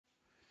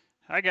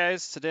Hi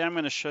guys, today I'm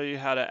going to show you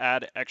how to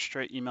add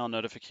extra email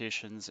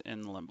notifications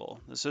in Limble.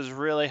 This is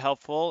really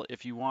helpful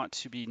if you want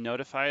to be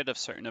notified of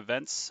certain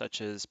events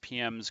such as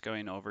PMs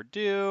going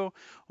overdue,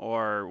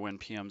 or when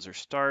PMs are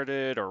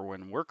started, or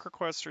when work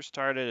requests are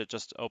started. It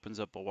just opens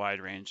up a wide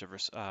range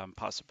of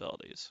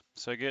possibilities.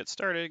 So to get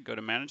started, go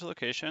to Manage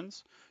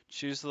Locations,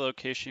 choose the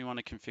location you want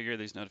to configure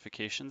these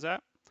notifications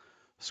at,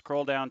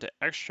 scroll down to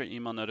Extra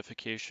Email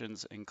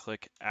Notifications and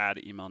click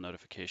Add Email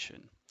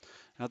Notification.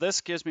 Now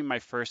this gives me my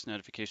first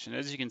notification.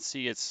 As you can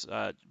see, it's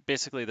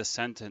basically the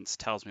sentence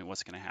tells me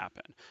what's going to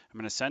happen. I'm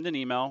going to send an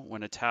email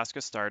when a task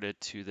is started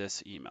to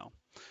this email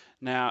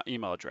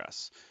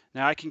address.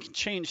 Now I can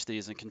change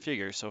these and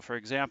configure. So for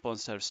example,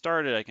 instead of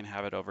started, I can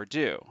have it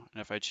overdue. And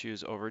if I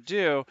choose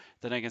overdue,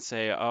 then I can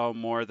say, oh,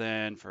 more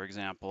than, for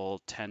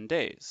example, 10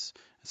 days.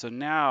 So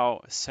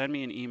now send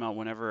me an email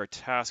whenever a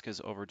task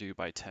is overdue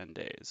by 10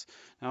 days.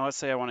 Now let's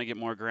say I want to get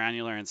more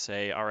granular and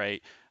say, all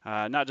right,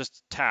 not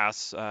just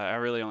tasks, I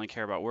really only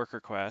care about work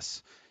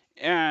requests.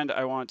 And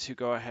I want to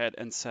go ahead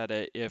and set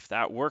it if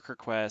that work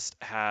request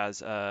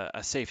has a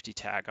safety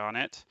tag on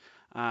it,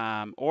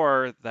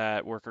 or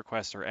that work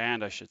request,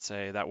 I should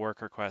say, that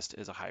work request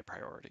is a high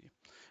priority.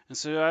 And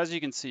so as you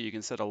can see, you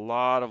can set a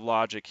lot of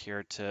logic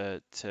here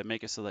to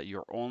make it so that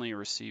you're only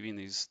receiving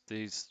these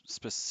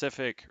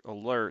specific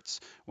alerts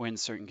when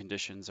certain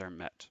conditions are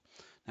met.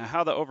 Now,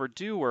 how the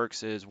overdue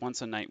works is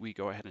once a night we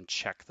go ahead and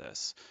check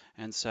this.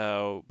 And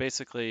so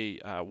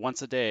basically,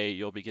 once a day,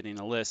 you'll be getting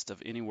a list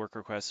of any work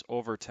requests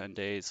over 10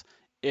 days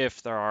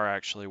if there are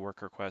actually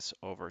work requests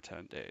over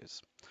 10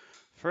 days.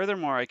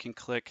 Furthermore, I can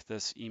click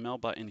this email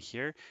button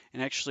here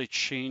and actually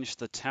change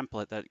the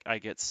template that I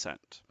get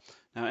sent.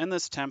 Now in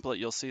this template,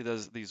 you'll see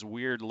these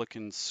weird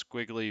looking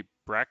squiggly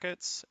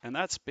brackets, and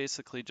that's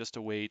basically just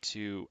a way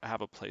to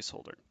have a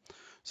placeholder.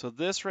 So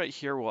this right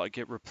here will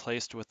get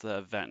replaced with the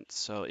event.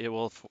 So it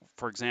will,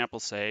 for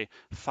example, say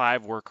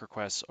 5 work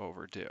requests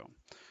overdue.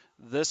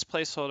 This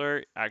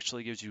placeholder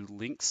actually gives you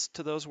links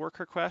to those work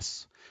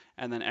requests,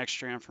 and then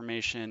extra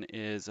information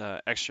is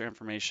extra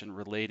information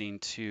relating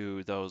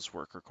to those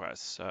work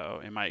requests.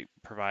 So it might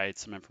provide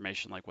some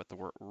information like what the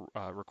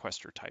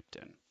requester typed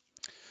in.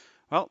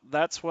 Well,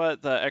 that's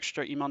what the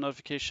extra email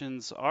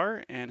notifications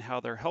are and how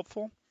they're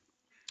helpful.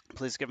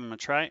 Please give them a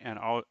try, and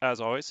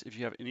as always, if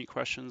you have any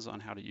questions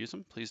on how to use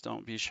them, please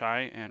don't be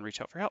shy and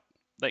reach out for help.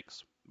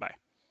 Thanks. Bye.